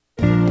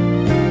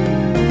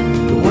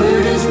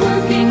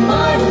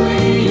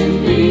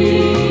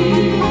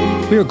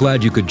We're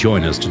glad you could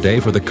join us today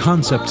for the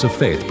Concepts of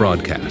Faith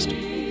broadcast.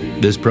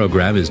 This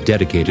program is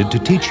dedicated to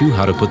teach you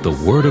how to put the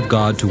Word of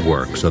God to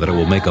work so that it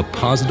will make a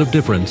positive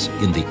difference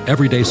in the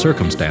everyday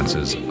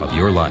circumstances of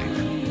your life.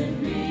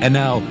 And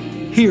now,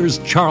 here's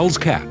Charles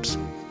Capps.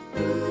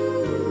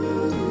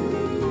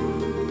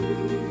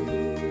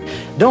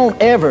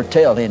 Don't ever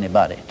tell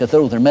anybody to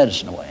throw their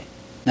medicine away.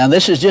 Now,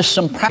 this is just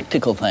some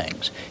practical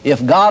things.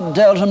 If God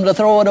tells them to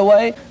throw it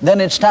away,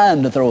 then it's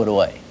time to throw it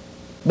away.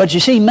 But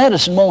you see,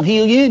 medicine won't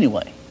heal you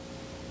anyway.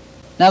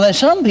 Now, there's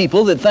some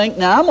people that think,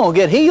 now, I'm going to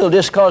get healed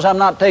just because I'm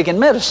not taking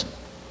medicine.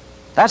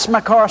 That's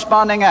my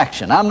corresponding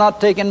action. I'm not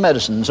taking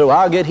medicine, so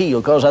I'll get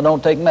healed because I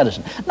don't take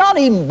medicine. Not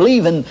even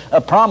believing a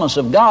promise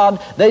of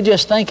God. They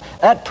just think,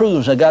 that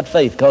proves I got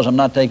faith because I'm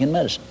not taking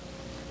medicine.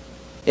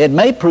 It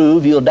may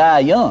prove you'll die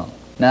young.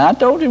 Now, I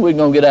told you we're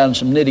going to get out in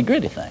some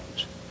nitty-gritty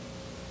things.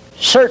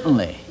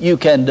 Certainly, you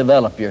can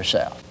develop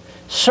yourself.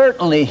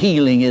 Certainly,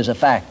 healing is a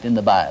fact in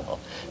the Bible.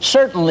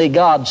 Certainly,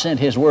 God sent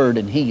His Word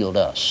and healed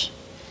us.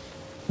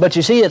 But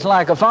you see, it's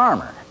like a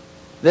farmer,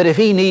 that if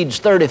he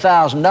needs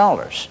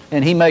 $30,000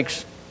 and he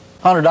makes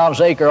 $100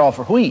 an acre off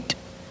of wheat,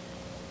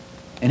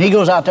 and he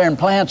goes out there and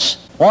plants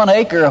 1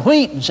 acre of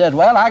wheat and says,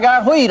 well, I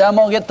got wheat, I'm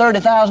going to get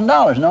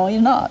 $30,000. No,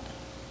 he's not.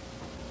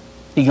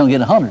 He's going to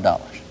get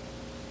 $100.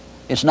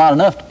 It's not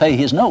enough to pay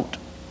his note.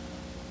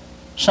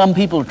 Some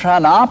people are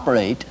trying to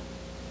operate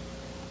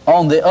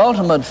on the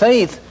ultimate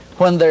faith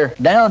when they're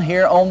down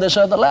here on this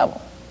other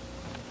level.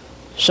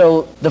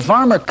 So the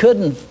farmer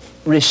couldn't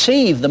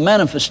receive the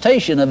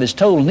manifestation of his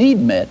total need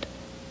met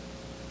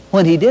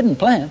when he didn't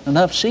plant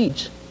enough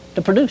seeds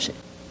to produce it.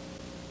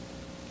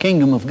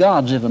 Kingdom of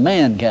God's if a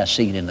man casts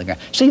seed in the ground.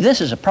 See, this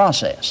is a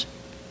process.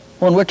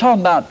 When we're talking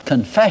about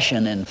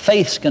confession and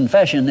faith's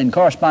confession and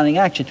corresponding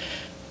action,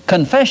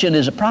 confession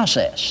is a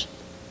process.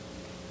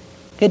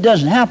 It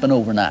doesn't happen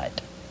overnight.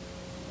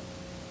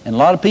 And a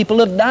lot of people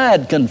have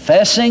died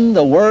confessing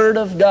the Word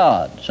of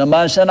God.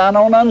 Somebody said, I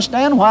don't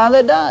understand why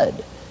they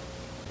died.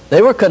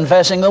 They were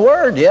confessing the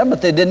Word, yeah,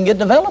 but they didn't get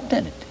developed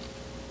in it.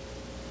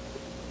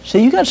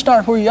 See, you got to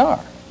start where you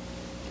are.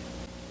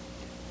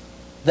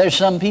 There's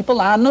some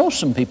people, I know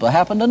some people, I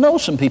happen to know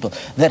some people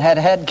that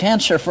had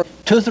cancer for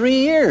 2 or 3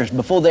 years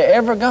before they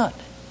ever got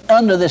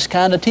under this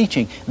kind of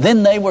teaching.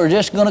 Then they were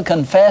just going to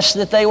confess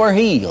that they were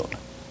healed.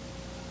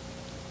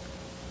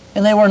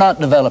 And they were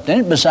not developed in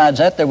it. Besides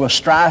that, there was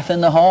strife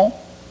in the home.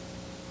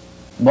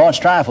 Boy,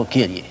 strife will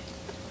kill you.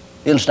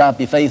 It'll stop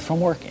your faith from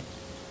working.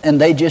 And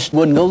they just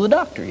wouldn't go to the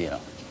doctor, you know.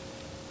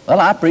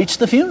 Well, I preached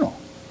the funeral.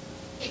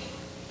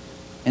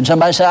 And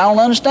somebody said, I don't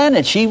understand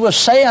it. She was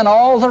saying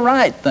all the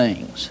right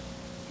things.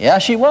 Yeah,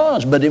 she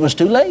was, but it was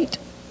too late.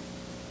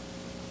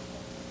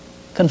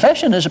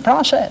 Confession is a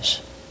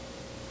process.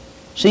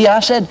 See, I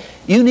said,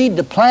 you need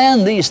to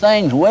plan these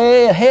things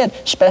way ahead,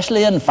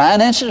 especially in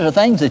finances or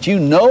things that you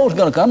know is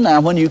going to come.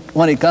 Now,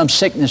 when it comes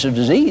sickness or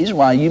disease,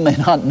 why, you may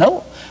not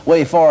know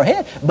way far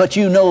ahead, but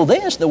you know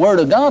this, the Word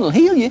of God will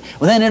heal you,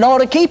 well, then it ought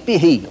to keep you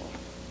healed.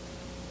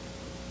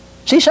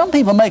 See, some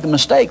people make a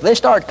mistake. They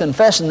start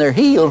confessing they're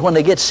healed when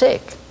they get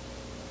sick.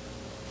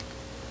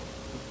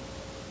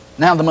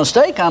 Now, the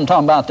mistake I'm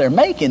talking about they're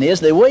making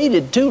is they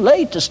waited too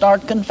late to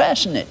start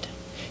confessing it.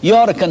 You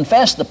ought to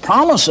confess the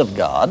promise of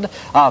God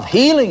of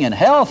healing and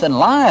health and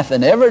life,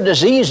 and every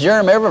disease,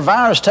 germ, every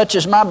virus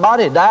touches my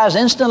body, dies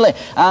instantly.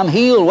 I'm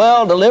healed,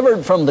 well,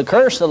 delivered from the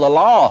curse of the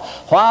law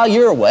while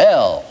you're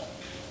well.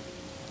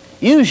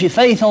 Use your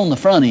faith on the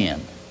front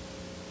end.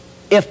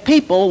 If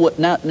people would,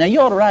 now you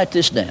ought to write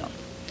this down.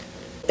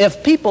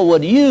 If people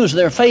would use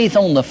their faith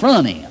on the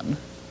front end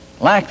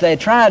like they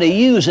try to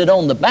use it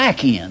on the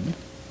back end,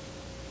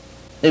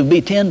 they would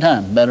be 10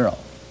 times better off.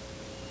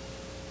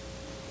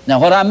 Now,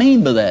 what I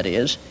mean by that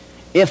is,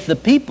 if the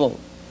people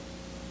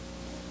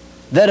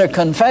that are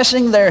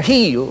confessing they're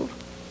healed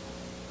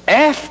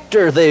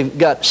after they've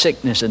got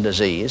sickness and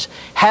disease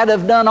had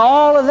have done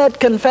all of that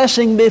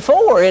confessing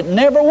before, it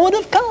never would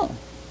have come.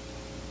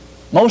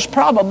 Most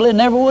probably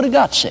never would have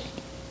got sick.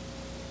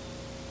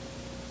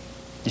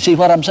 You see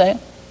what I'm saying?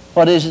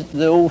 What is it,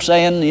 the old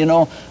saying, you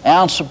know,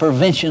 ounce of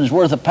prevention is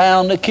worth a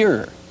pound of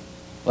cure.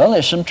 Well,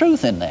 there's some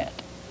truth in that.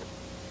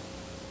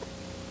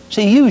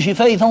 See, use your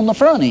faith on the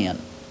front end.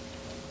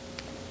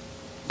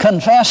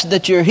 Confess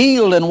that you're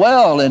healed and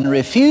well and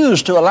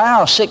refuse to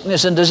allow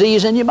sickness and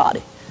disease in your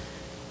body.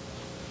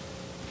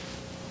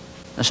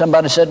 And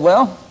somebody said,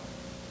 well,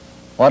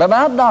 what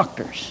about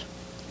doctors?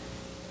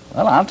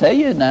 Well, I'll tell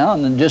you now,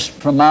 and just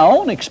from my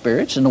own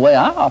experience and the way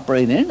I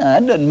operate in it,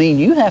 that doesn't mean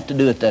you have to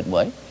do it that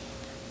way.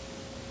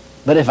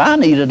 But if I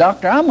need a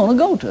doctor, I'm going to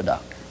go to a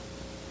doctor.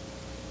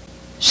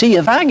 See,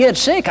 if I get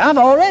sick, I've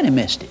already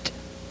missed it.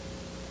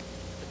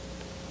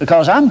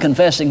 Because I'm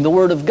confessing the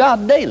Word of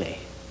God daily.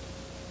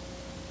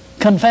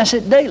 Confess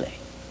it daily.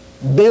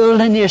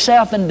 Building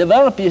yourself and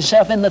develop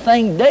yourself in the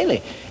thing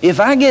daily. If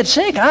I get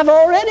sick, I've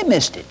already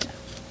missed it.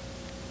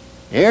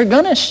 Dear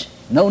goodness,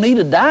 no need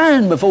of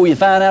dying before you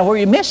find out where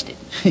you missed it.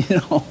 You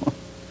know.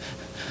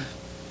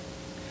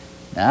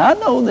 Now, I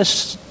know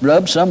this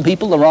rubs some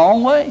people the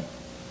wrong way.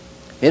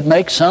 It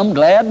makes some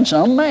glad and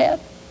some mad.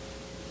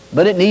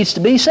 But it needs to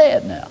be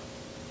said now.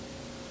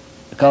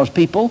 Because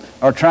people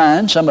are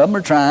trying, some of them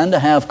are trying to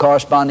have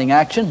corresponding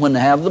action when they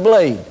have the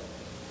blade.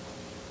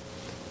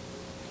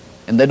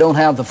 And they don't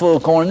have the full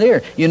corn in the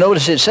ear. You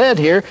notice it said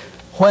here,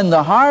 when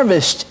the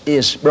harvest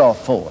is brought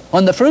forth,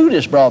 when the fruit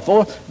is brought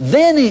forth,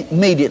 then he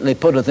immediately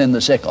putteth in the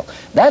sickle.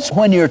 That's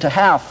when you're to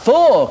have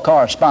full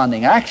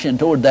corresponding action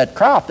toward that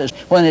crop, is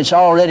when it's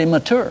already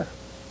mature.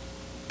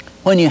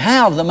 When you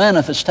have the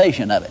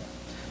manifestation of it.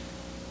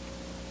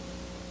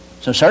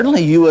 So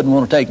certainly you wouldn't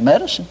want to take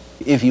medicine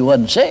if you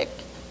wasn't sick.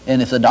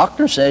 And if the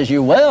doctor says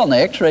you're well and the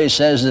x-ray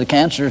says the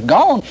cancer is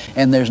gone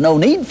and there's no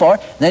need for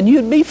it, then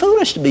you'd be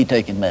foolish to be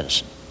taking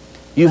medicine.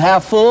 You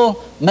have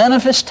full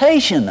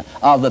manifestation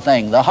of the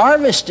thing. The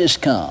harvest is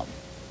come.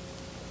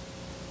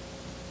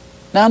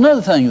 Now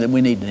another thing that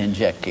we need to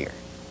inject here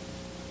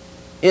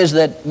is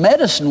that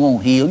medicine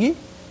won't heal you.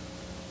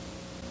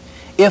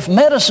 If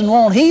medicine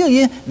won't heal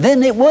you,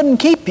 then it wouldn't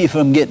keep you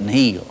from getting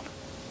healed.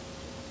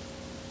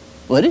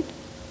 Would it?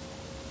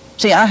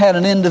 See, I had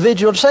an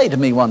individual say to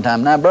me one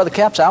time, now, Brother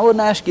Capps, I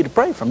wouldn't ask you to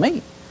pray for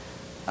me.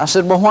 I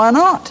said, well, why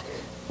not?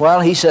 Well,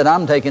 he said,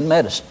 I'm taking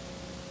medicine.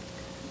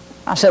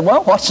 I said,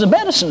 well, what's the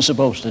medicine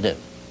supposed to do?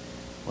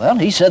 Well,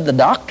 he said, the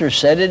doctor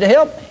said it'd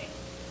help me.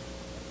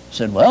 I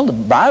said, well, the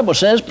Bible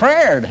says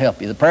prayer to help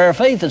you. The prayer of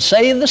faith that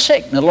save the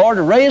sick, and the Lord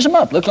will raise them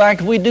up. Look like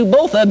if we do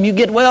both of them, you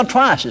get well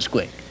twice as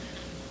quick.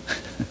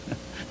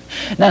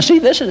 Now, see,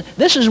 this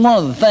is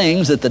one of the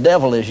things that the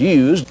devil has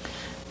used,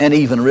 and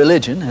even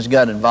religion has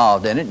got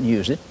involved in it and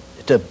used it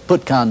to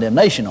put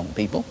condemnation on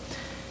people,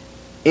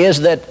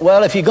 is that,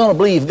 well, if you're going to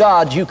believe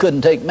God, you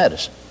couldn't take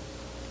medicine.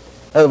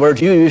 In other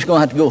words, you're just going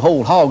to have to go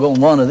whole hog on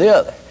one or the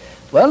other.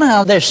 Well,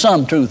 now, there's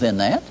some truth in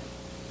that.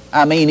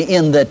 I mean,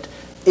 in that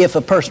if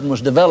a person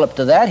was developed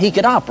to that, he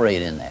could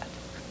operate in that.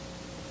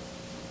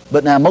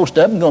 But now, most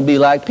of them are going to be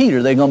like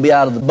Peter. They're going to be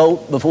out of the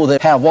boat before they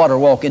have water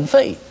walk in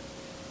faith.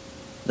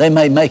 They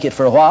may make it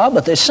for a while,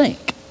 but they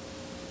sink.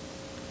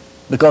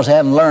 Because they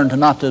haven't learned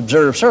not to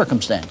observe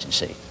circumstances,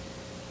 see.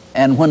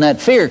 And when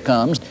that fear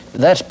comes,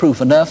 that's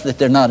proof enough that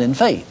they're not in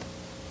faith.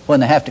 When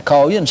they have to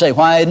call you and say,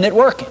 why isn't it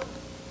working?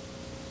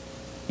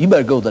 You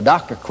better go to the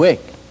doctor quick.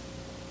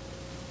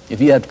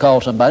 If you have to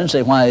call somebody and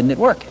say, why isn't it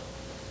working?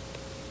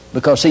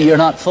 Because, see, you're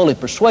not fully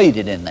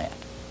persuaded in that.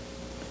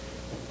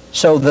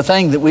 So the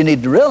thing that we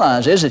need to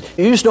realize is that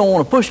you just don't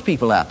want to push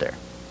people out there.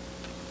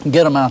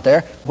 Get them out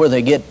there where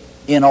they get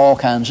in all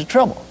kinds of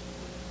trouble.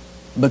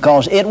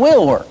 Because it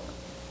will work.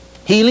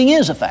 Healing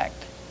is a fact.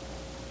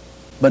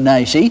 But now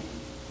you see,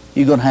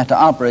 you're going to have to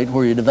operate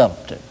where you're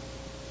developed to.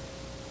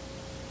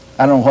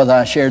 I don't know whether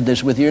I shared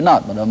this with you or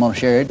not, but I'm going to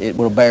share it. It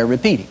will bear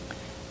repeating.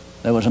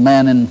 There was a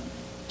man in a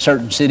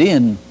certain city,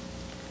 and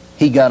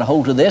he got a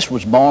hold of this,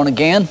 was born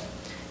again,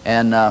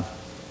 and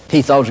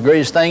he thought it was the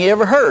greatest thing he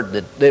ever heard,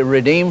 that they were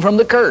redeemed from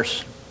the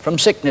curse, from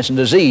sickness and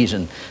disease,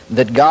 and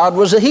that God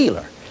was a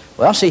healer.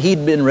 Well, see,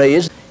 he'd been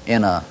raised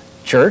in a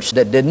church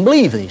that didn't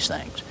believe these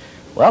things.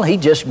 Well, he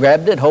just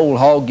grabbed it whole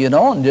hog,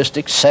 and just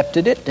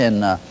accepted it,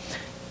 and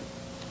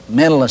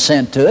mental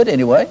assent to it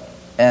anyway.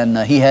 And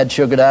he had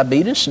sugar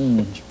diabetes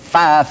and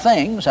 5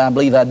 things. I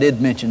believe I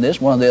did mention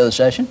this one of the other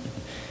sessions.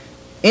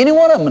 Any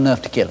one of them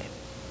enough to kill him.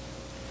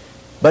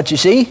 But you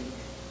see,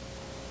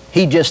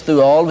 he just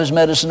threw all of his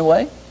medicine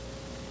away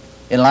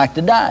and like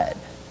to died.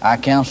 I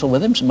counseled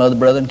with him. Some other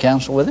brethren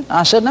counseled with him.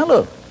 I said, now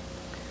look,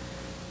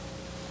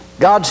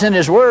 God sent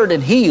His Word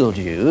and healed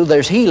you.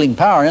 There's healing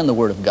power in the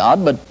Word of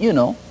God, but,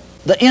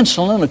 the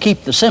insulin will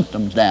keep the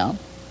symptoms down.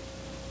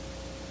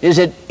 Is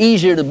it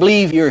easier to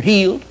believe you're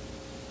healed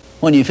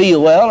when you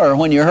feel well or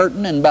when you're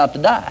hurting and about to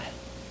die?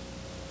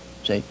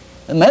 See,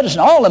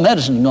 all the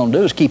medicine is going to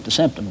do is keep the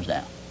symptoms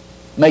down,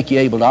 make you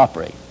able to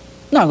operate.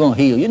 It's not going to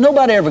heal you.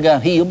 Nobody ever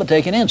got healed by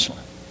taking insulin.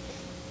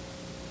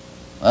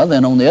 Well,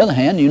 then on the other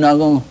hand, you're not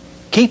going to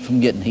keep from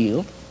getting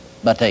healed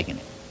by taking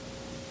it.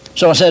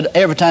 So I said,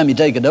 every time you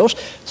take a dose,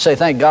 say,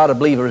 thank God I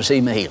believe I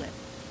receive my healing.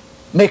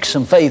 Mix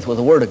some faith with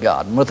the Word of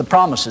God and with the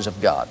promises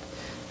of God.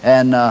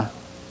 And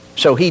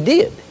so he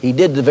did. He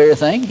did the very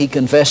thing. He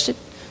confessed it.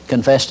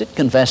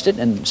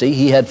 And see,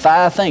 he had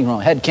 5 things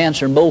wrong. Had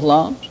cancer in both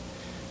lungs,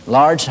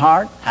 large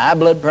heart, high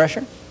blood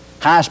pressure,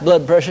 highest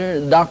blood pressure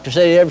the doctor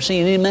said he'd ever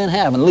seen any man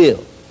have and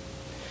live.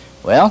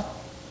 Well,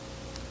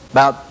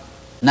 about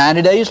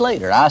 90 days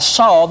later, I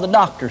saw the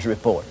doctor's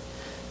report.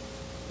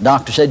 The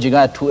doctor said, you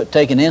got to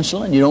take an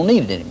insulin, you don't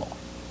need it anymore.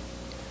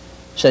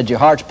 Said your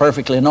heart's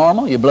perfectly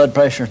normal, your blood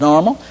pressure's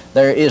normal,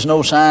 there is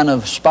no sign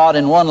of spot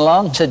in one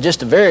lung. Said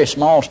just a very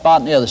small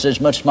spot in the other. Said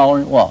it's much smaller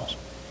than it was.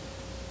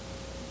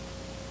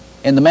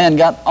 And the man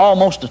got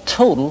almost a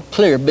total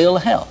clear bill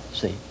of health,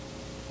 see,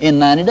 in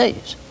 90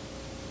 days.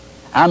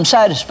 I'm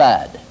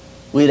satisfied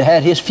we'd have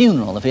had his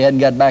funeral if he hadn't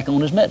got back on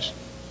his medicine.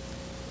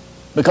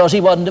 Because he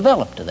wasn't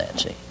developed to that,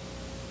 see.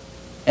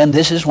 And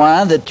this is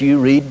why that you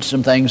read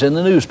some things in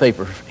the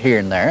newspaper here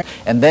and there,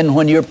 and then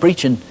when you're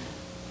preaching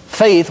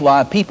faith,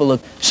 why people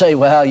say,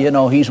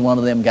 well, he's one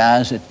of them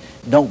guys that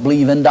don't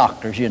believe in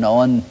doctors,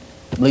 and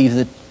believe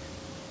that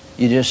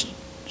you just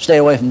stay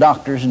away from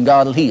doctors and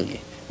God will heal you.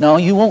 No,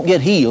 you won't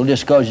get healed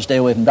just because you stay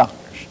away from doctors.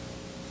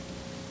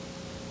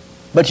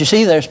 But you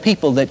see, there's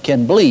people that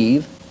can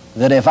believe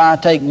that if I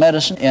take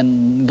medicine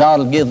and God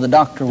will give the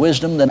doctor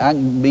wisdom, then I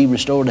can be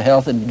restored to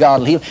health and God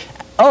will heal.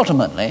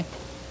 Ultimately,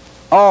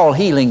 all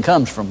healing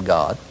comes from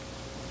God.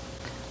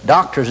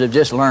 Doctors have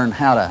just learned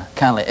how to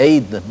kind of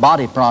aid the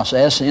body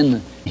process in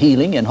the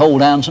healing and hold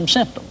down some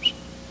symptoms.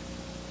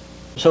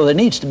 So there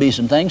needs to be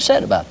some things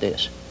said about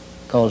this,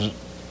 because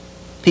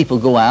people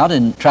go out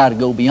and try to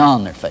go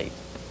beyond their faith.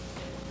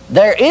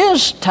 There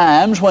is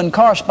times when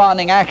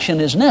corresponding action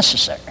is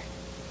necessary.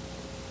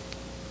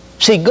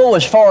 See, go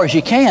as far as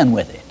you can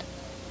with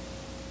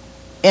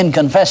it in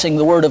confessing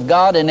the Word of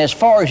God, and as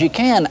far as you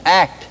can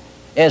act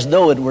as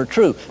though it were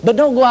true. But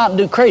don't go out and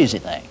do crazy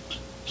things,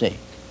 see.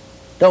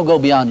 Don't go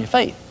beyond your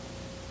faith.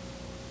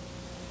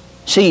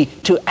 See,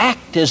 to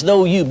act as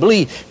though you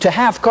believe, to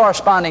have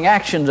corresponding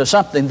actions of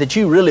something that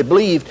you really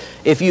believed,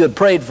 if you had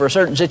prayed for a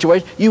certain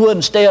situation, you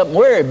wouldn't stay up and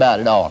worry about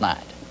it all night.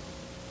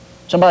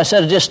 Somebody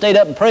said, I just stayed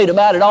up and prayed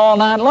about it all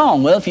night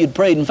long. Well, if you'd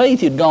prayed in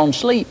faith, you'd gone to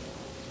sleep.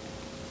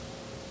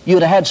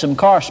 You'd have had some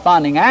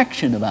corresponding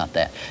action about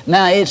that.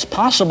 Now, it's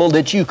possible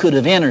that you could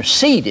have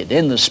interceded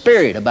in the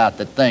Spirit about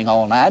the thing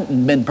all night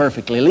and been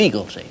perfectly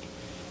legal, see,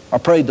 or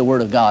prayed the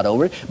Word of God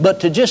over it.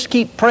 But to just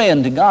keep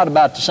praying to God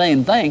about the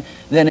same thing,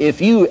 then if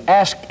you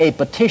ask a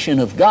petition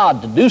of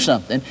God to do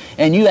something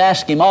and you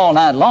ask Him all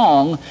night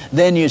long,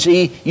 then you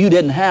see you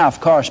didn't have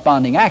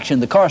corresponding action.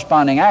 The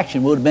corresponding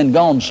action would have been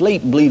gone to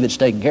sleep and believe it's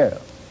taken care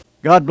of.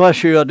 God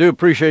bless you. I do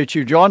appreciate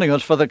you joining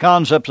us for the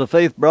Concepts of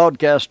Faith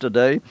broadcast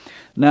today.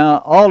 Now,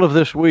 all of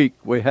this week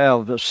we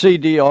have the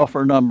CD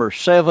offer number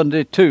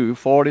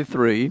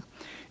 7243.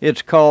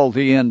 It's called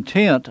The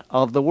Intent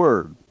of the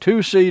Word. 2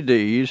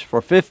 CDs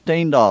for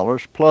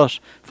 $15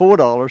 plus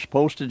 $4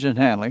 postage and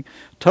handling,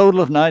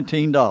 total of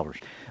 $19.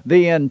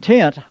 The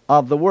Intent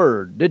of the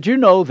Word. Did you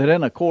know that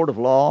in a court of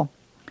law,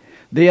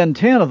 the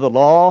intent of the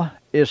law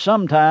is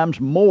sometimes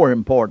more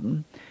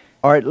important,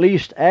 or at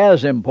least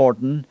as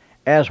important,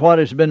 as what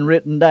has been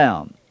written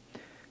down?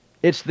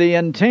 It's the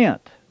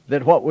intent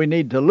that what we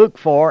need to look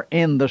for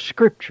in the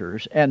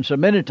Scriptures, and so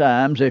many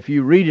times if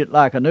you read it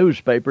like a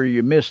newspaper,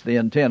 you miss the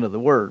intent of the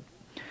Word.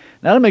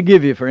 Now let me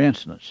give you, for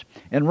instance,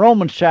 in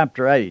Romans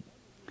chapter 8,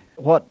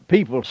 what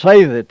people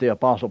say that the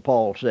Apostle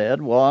Paul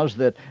said was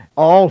that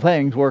all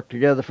things work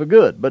together for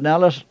good. But now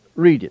let's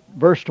read it.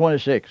 Verse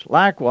 26,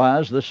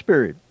 likewise the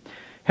Spirit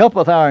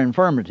helpeth our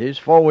infirmities,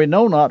 for we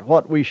know not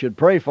what we should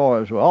pray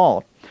for as we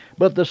ought,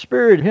 but the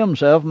Spirit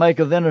Himself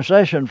maketh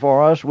intercession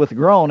for us with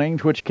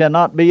groanings which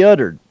cannot be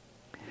uttered.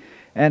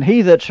 And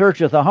He that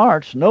searcheth the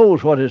hearts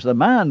knows what is the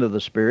mind of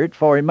the Spirit,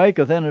 for He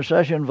maketh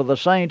intercession for the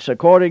saints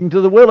according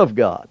to the will of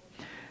God.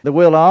 The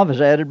will of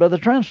is added by the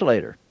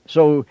translator.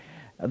 So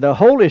the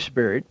Holy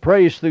Spirit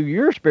prays through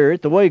your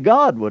spirit the way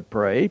God would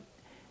pray.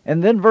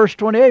 And then verse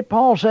 28,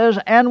 Paul says,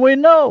 and we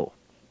know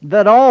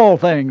that all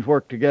things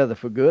work together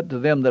for good to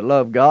them that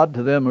love God,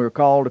 to them who are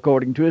called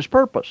according to His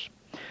purpose.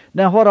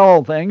 Now, what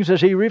all things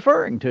is he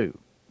referring to?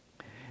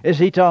 Is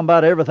he talking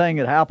about everything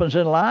that happens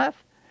in life?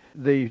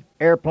 The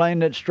airplane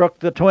that struck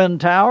the Twin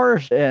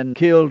Towers and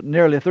killed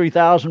nearly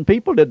 3,000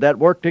 people, did that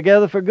work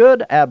together for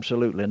good?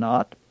 Absolutely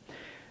not.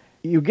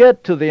 You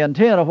get to the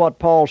intent of what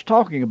Paul's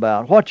talking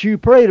about, what you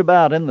prayed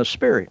about in the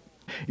Spirit.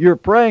 You're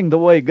praying the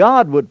way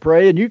God would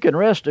pray, and you can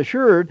rest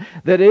assured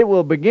that it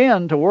will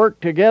begin to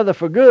work together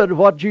for good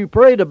what you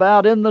prayed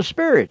about in the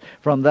Spirit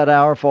from that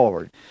hour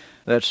forward.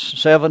 That's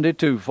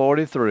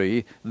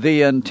 7243,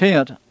 The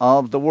Intent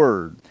of the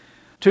Word.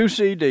 2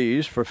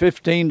 CDs for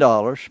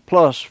 $15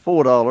 plus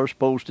 $4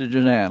 postage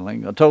and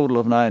handling, a total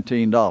of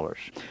 $19.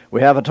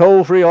 We have a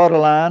toll-free order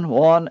line,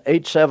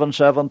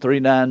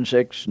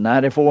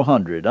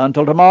 1-877-396-9400.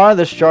 Until tomorrow,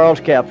 this is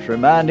Charles Capps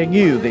reminding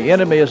you the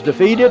enemy is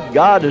defeated,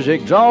 God is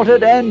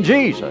exalted, and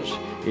Jesus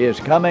is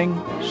coming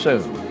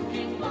soon.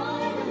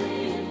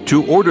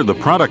 To order the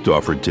product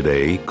offered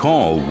today,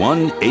 call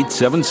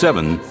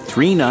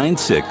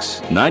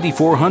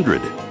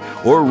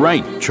 1-877-396-9400 or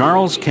write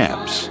Charles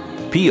Capps,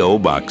 P.O.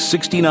 Box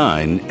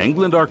 69,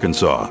 England,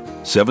 Arkansas,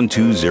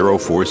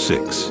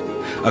 72046.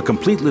 A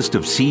complete list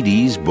of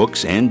CDs,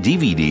 books, and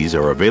DVDs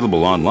are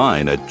available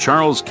online at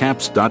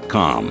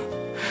charlescapps.com.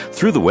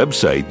 Through the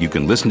website, you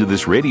can listen to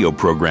this radio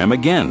program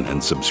again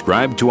and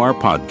subscribe to our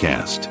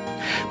podcast.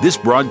 This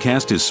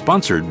broadcast is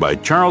sponsored by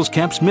Charles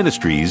Capps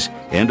Ministries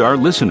and our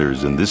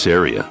listeners in this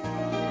area.